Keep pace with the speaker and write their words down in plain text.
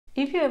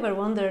If you ever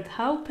wondered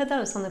how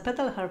pedals on a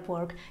pedal harp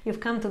work,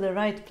 you've come to the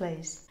right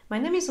place. My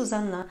name is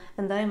Zuzanna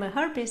and I am a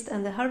harpist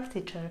and a harp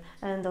teacher,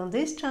 and on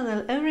this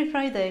channel every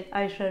Friday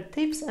I share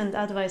tips and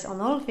advice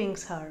on all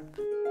things harp.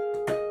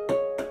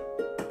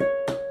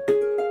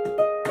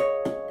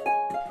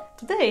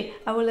 Today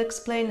I will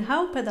explain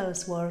how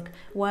pedals work,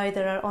 why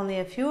there are only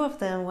a few of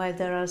them, why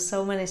there are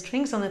so many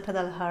strings on a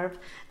pedal harp,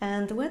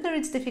 and whether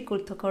it's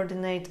difficult to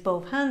coordinate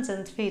both hands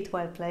and feet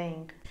while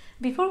playing.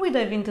 Before we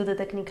dive into the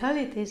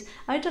technicalities,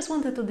 I just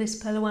wanted to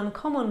dispel one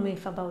common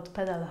myth about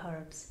pedal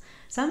harps.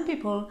 Some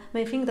people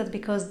may think that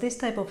because this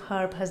type of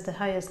harp has the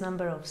highest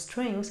number of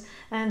strings,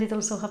 and it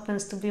also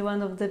happens to be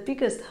one of the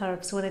biggest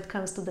harps when it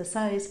comes to the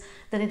size,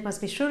 then it must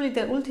be surely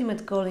the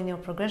ultimate goal in your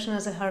progression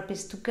as a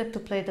harpist to get to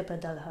play the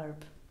pedal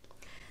harp.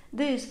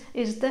 This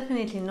is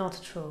definitely not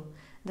true.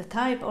 The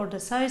type or the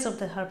size of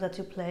the harp that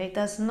you play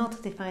does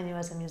not define you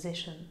as a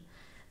musician.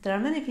 There are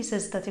many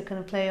pieces that you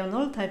can play on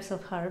all types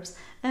of harps,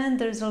 and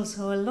there is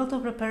also a lot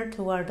of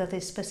repertoire that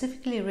is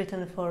specifically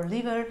written for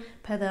lever,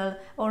 pedal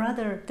or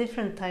other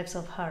different types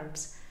of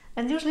harps.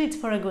 And usually it's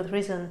for a good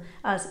reason,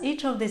 as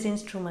each of these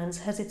instruments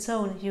has its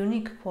own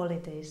unique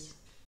qualities.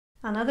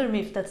 Another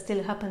myth that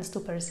still happens to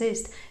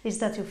persist is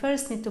that you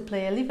first need to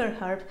play a lever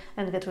harp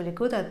and get really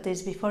good at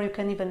this before you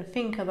can even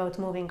think about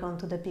moving on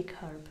to the big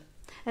harp.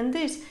 And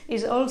this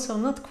is also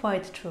not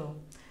quite true.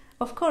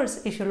 Of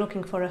course, if you're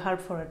looking for a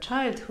harp for a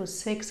child who's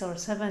 6 or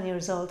 7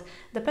 years old,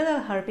 the pedal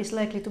harp is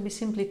likely to be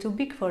simply too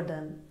big for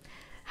them.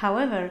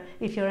 However,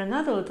 if you're an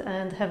adult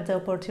and have the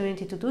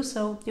opportunity to do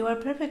so, you are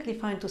perfectly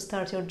fine to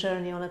start your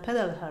journey on a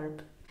pedal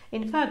harp.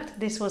 In fact,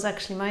 this was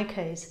actually my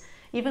case.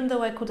 Even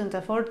though I couldn't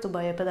afford to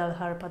buy a pedal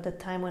harp at the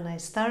time when I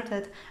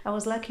started, I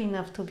was lucky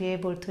enough to be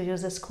able to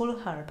use a school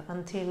harp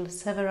until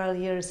several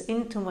years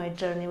into my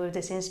journey with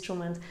this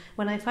instrument,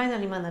 when I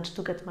finally managed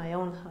to get my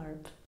own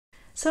harp.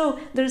 So,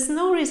 there's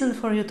no reason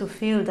for you to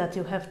feel that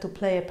you have to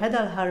play a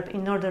pedal harp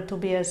in order to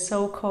be a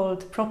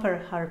so-called proper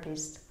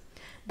harpist.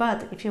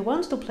 But if you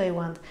want to play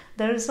one,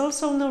 there is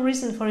also no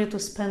reason for you to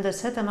spend a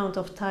set amount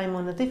of time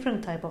on a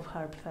different type of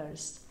harp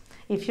first.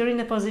 If you're in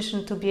a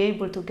position to be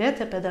able to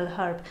get a pedal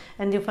harp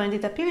and you find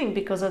it appealing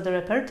because of the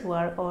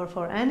repertoire or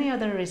for any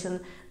other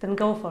reason, then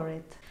go for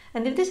it.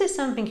 And if this is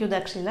something you'd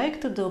actually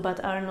like to do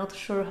but are not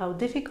sure how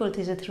difficult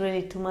is it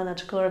really to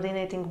manage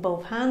coordinating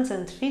both hands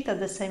and feet at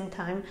the same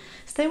time,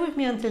 stay with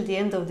me until the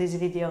end of this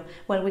video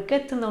while we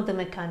get to know the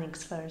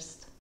mechanics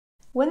first.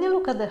 When you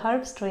look at the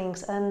harp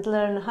strings and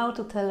learn how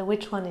to tell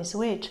which one is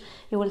which,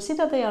 you will see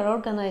that they are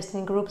organized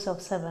in groups of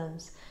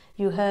 7s.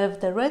 You have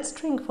the red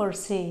string for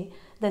C,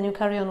 then you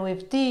carry on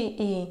with D,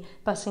 E,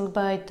 passing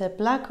by the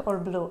black or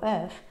blue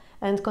F,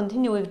 and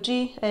continue with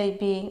G, A,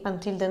 B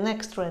until the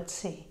next red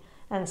C,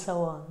 and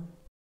so on.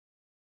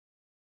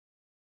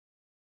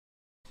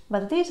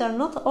 But these are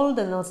not all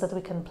the notes that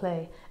we can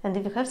play, and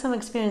if you have some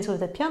experience with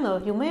the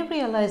piano, you may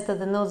realize that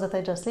the notes that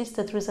I just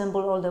listed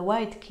resemble all the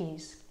white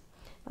keys.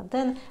 But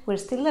then we're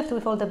still left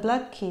with all the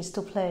black keys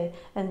to play,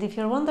 and if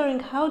you're wondering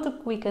how do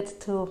we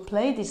get to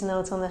play these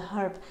notes on a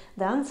harp,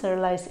 the answer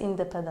lies in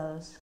the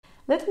pedals.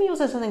 Let me use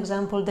as an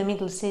example the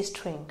middle C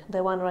string,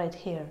 the one right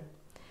here.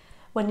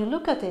 When you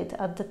look at it,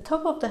 at the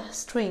top of the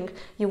string,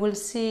 you will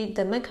see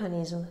the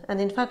mechanism, and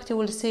in fact you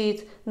will see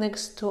it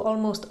next to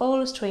almost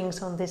all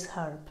strings on this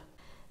harp.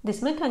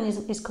 This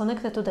mechanism is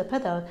connected to the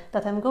pedal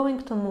that I'm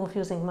going to move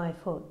using my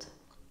foot.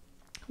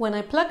 When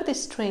I pluck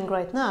this string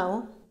right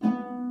now,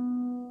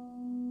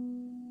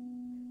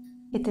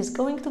 it is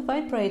going to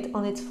vibrate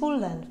on its full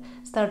length,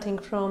 starting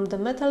from the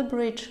metal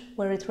bridge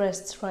where it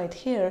rests right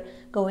here,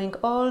 going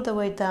all the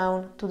way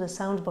down to the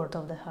soundboard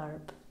of the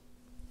harp.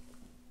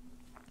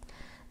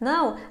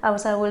 Now,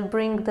 as I will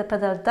bring the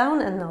pedal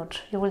down a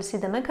notch, you will see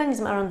the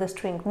mechanism around the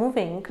string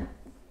moving,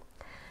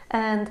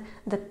 and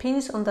the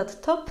pins on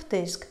that top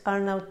disc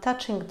are now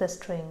touching the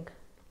string.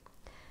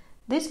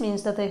 This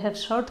means that they have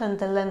shortened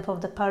the length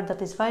of the part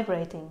that is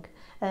vibrating,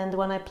 and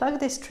when I pluck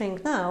this string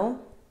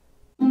now,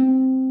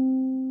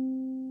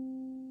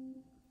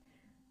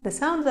 the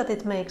sound that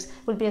it makes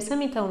will be a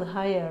semitone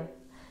higher.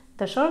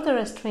 The shorter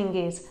a string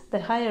is,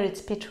 the higher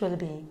its pitch will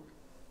be.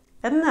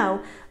 And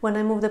now, when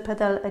I move the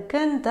pedal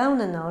again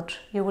down a notch,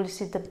 you will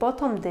see the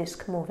bottom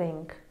disc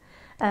moving.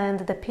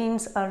 And the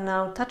pins are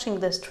now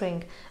touching the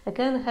string,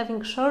 again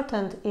having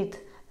shortened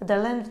it, the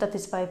length that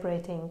is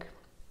vibrating.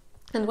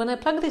 And when I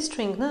pluck this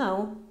string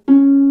now,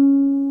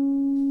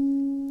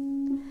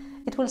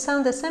 it will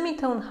sound a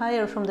semitone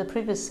higher from the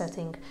previous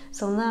setting,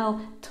 so now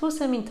 2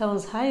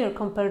 semitones higher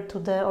compared to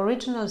the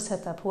original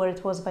setup where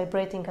it was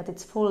vibrating at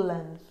its full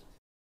length.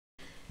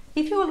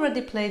 If you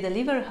already play the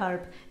lever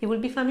harp, you will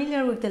be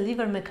familiar with the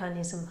lever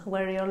mechanism,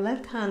 where your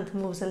left hand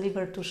moves a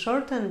lever to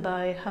shorten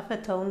by half a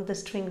tone the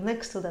string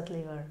next to that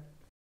lever.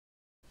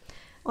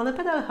 On a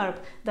pedal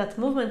harp, that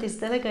movement is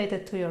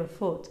delegated to your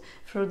foot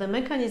through the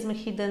mechanism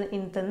hidden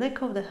in the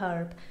neck of the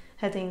harp,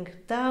 heading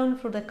down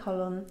through the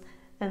column,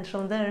 and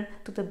from there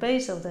to the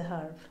base of the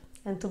harp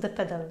and to the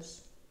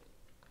pedals.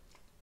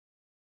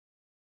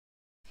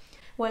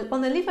 While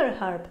on a lever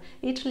harp,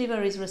 each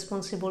lever is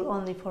responsible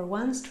only for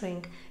one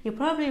string, you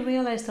probably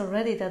realized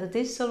already that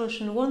this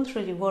solution won't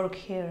really work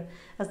here,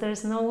 as there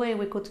is no way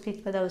we could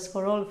fit pedals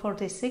for all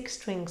 46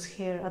 strings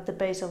here at the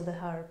base of the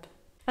harp.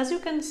 As you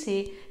can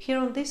see, here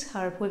on this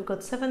harp we've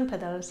got 7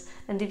 pedals,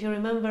 and if you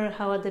remember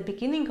how at the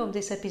beginning of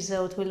this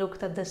episode we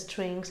looked at the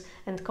strings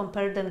and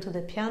compared them to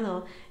the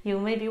piano, you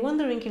may be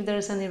wondering if there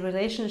is any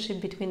relationship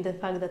between the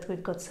fact that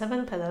we've got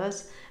 7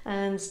 pedals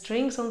and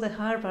strings on the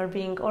harp are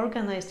being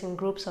organized in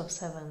groups of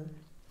 7.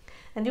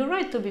 And you're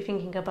right to be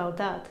thinking about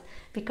that,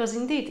 because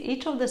indeed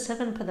each of the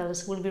 7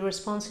 pedals will be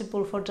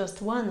responsible for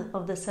just one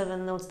of the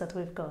 7 notes that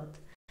we've got.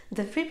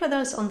 The 3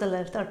 pedals on the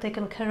left are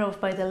taken care of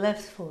by the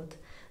left foot.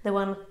 The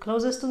one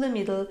closest to the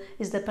middle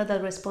is the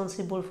pedal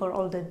responsible for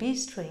all the B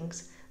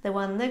strings, the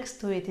one next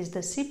to it is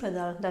the C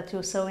pedal that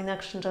you saw in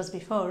action just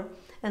before,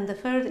 and the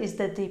third is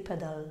the D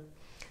pedal.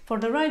 For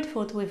the right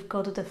foot we've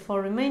got the 4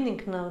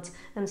 remaining notes,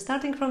 and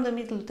starting from the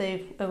middle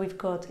we've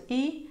got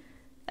E,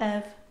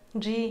 F,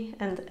 G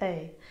and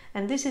A,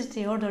 and this is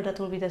the order that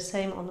will be the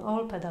same on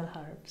all pedal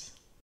harps.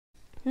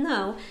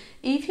 Now,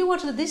 if you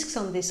watch the discs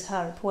on this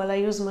harp while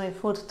I use my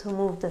foot to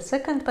move the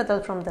second pedal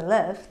from the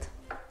left,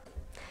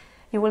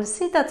 you will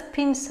see that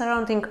pins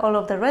surrounding all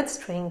of the red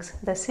strings,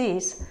 the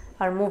Cs,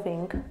 are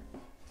moving.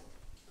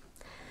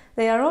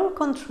 They are all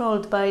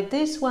controlled by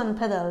this one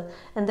pedal,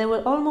 and they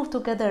will all move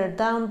together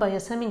down by a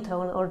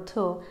semitone or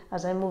 2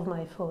 as I move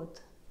my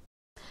foot.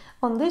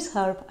 On this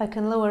harp I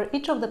can lower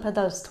each of the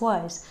pedals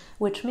twice,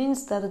 which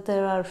means that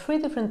there are 3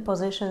 different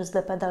positions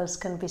the pedals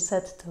can be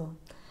set to.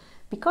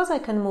 Because I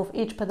can move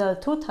each pedal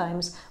 2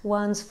 times,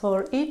 once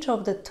for each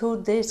of the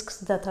 2 discs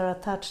that are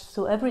attached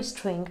to every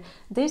string,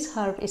 this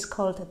harp is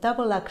called a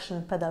double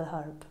action pedal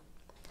harp.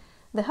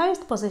 The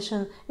highest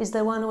position is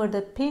the one where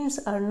the pins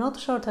are not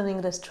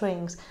shortening the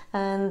strings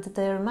and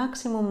their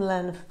maximum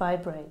length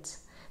vibrates.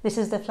 This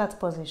is the flat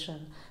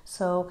position,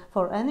 so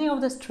for any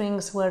of the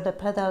strings where the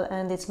pedal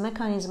and its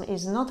mechanism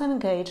is not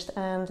engaged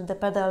and the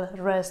pedal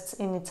rests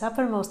in its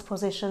uppermost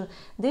position,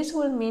 this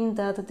will mean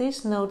that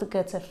this note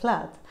gets a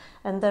flat,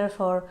 and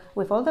therefore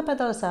with all the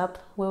pedals up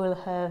we will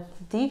have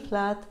D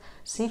flat,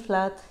 C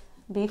flat,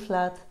 B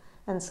flat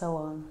and so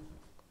on.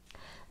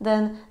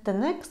 Then the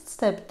next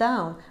step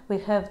down we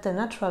have the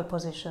natural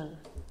position.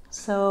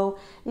 So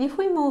if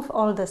we move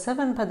all the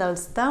 7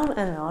 pedals down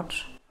a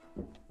notch,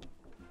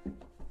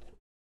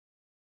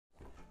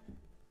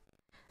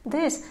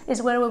 this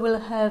is where we will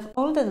have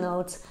all the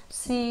notes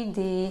C,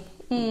 D,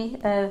 E,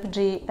 F,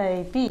 G,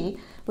 A, B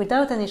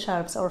without any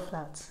sharps or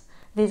flats.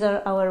 These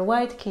are our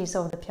white keys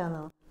of the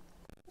piano.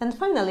 And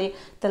finally,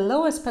 the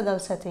lowest pedal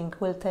setting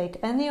will take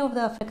any of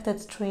the affected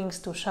strings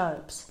to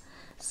sharps.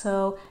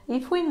 So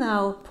if we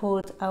now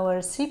put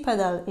our C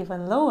pedal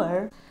even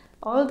lower,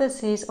 all the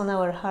Cs on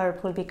our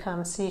harp will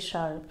become C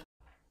sharp.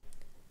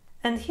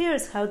 And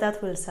here's how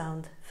that will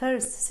sound.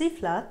 First C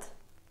flat,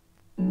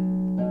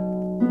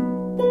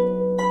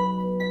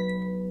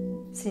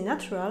 C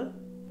natural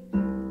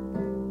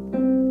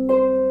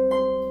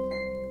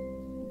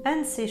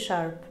and C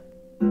sharp.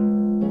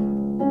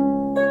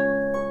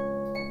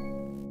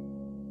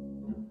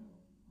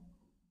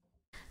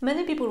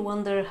 Many people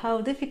wonder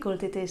how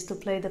difficult it is to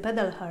play the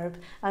pedal harp,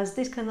 as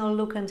this can all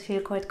look and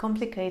feel quite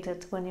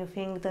complicated when you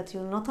think that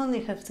you not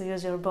only have to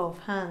use your both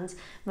hands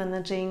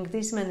managing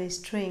this many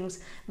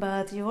strings,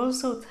 but you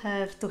also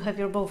have to have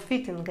your both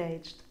feet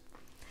engaged.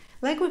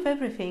 Like with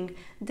everything,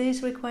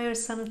 this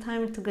requires some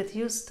time to get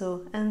used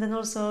to and then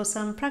also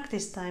some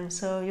practice time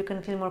so you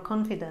can feel more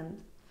confident.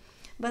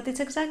 But it's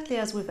exactly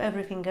as with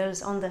everything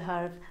else on the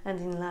harp and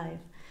in life.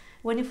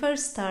 When you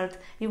first start,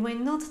 you may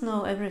not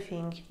know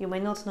everything. You may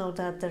not know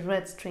that the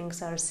red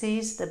strings are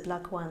Cs, the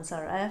black ones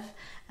are F,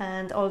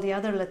 and all the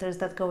other letters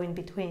that go in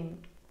between.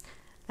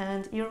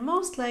 And you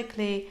most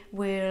likely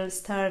will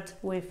start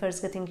with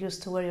first getting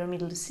used to where your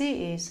middle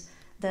C is,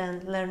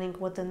 then learning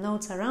what the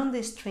notes around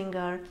this string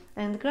are,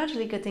 and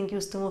gradually getting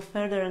used to move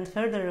further and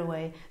further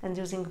away and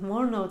using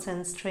more notes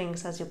and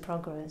strings as you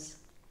progress.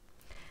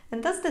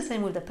 And that's the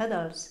same with the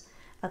pedals.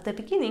 At the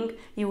beginning,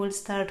 you will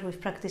start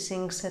with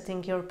practicing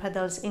setting your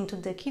pedals into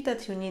the key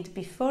that you need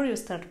before you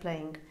start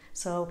playing,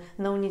 so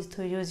no need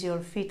to use your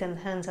feet and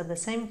hands at the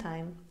same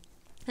time.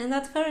 And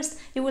at first,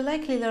 you will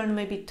likely learn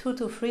maybe 2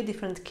 to 3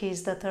 different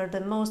keys that are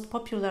the most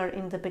popular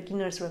in the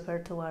beginner's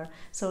repertoire,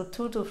 so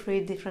 2 to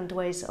 3 different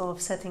ways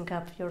of setting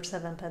up your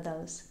 7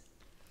 pedals.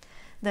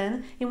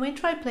 Then, you may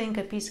try playing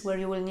a piece where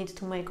you will need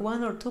to make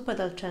 1 or 2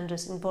 pedal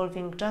changes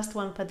involving just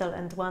 1 pedal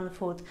and 1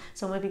 foot,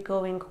 so maybe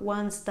going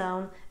once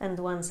down and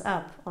once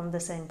up on the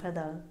same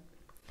pedal.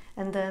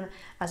 And then,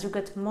 as you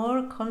get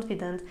more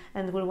confident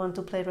and will want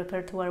to play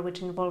repertoire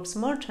which involves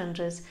more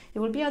changes,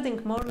 you will be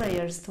adding more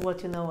layers to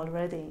what you know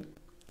already.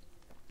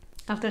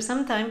 After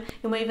some time,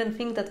 you may even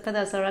think that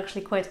pedals are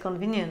actually quite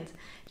convenient.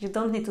 You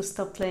don't need to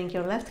stop playing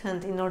your left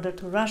hand in order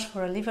to rush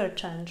for a lever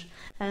change,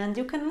 and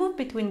you can move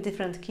between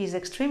different keys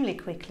extremely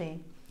quickly.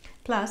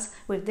 Plus,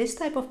 with this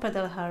type of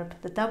pedal harp,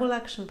 the double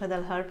action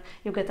pedal harp,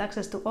 you get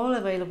access to all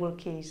available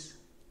keys.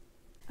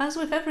 As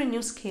with every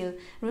new skill,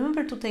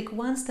 remember to take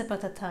one step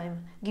at a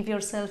time, give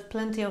yourself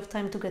plenty of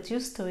time to get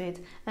used to it,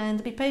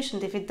 and be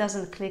patient if it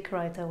doesn't click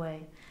right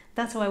away.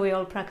 That's why we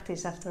all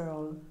practice after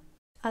all.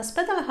 As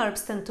pedal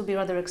harps tend to be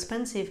rather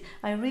expensive,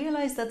 I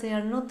realize that they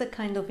are not the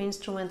kind of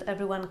instrument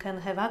everyone can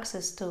have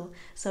access to,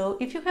 so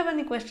if you have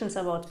any questions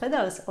about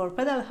pedals or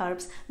pedal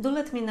harps, do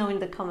let me know in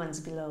the comments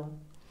below.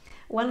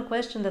 One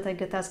question that I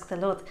get asked a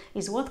lot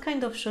is what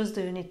kind of shoes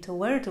do you need to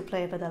wear to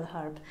play a pedal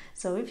harp?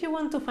 So if you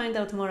want to find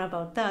out more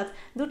about that,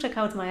 do check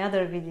out my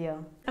other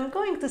video. I'm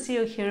going to see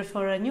you here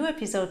for a new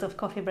episode of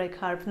Coffee Break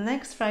Harp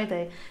next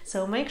Friday,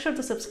 so make sure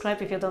to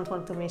subscribe if you don't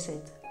want to miss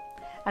it.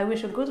 I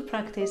wish you good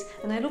practice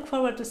and I look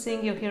forward to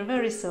seeing you here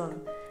very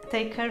soon.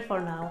 Take care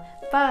for now.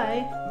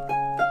 Bye!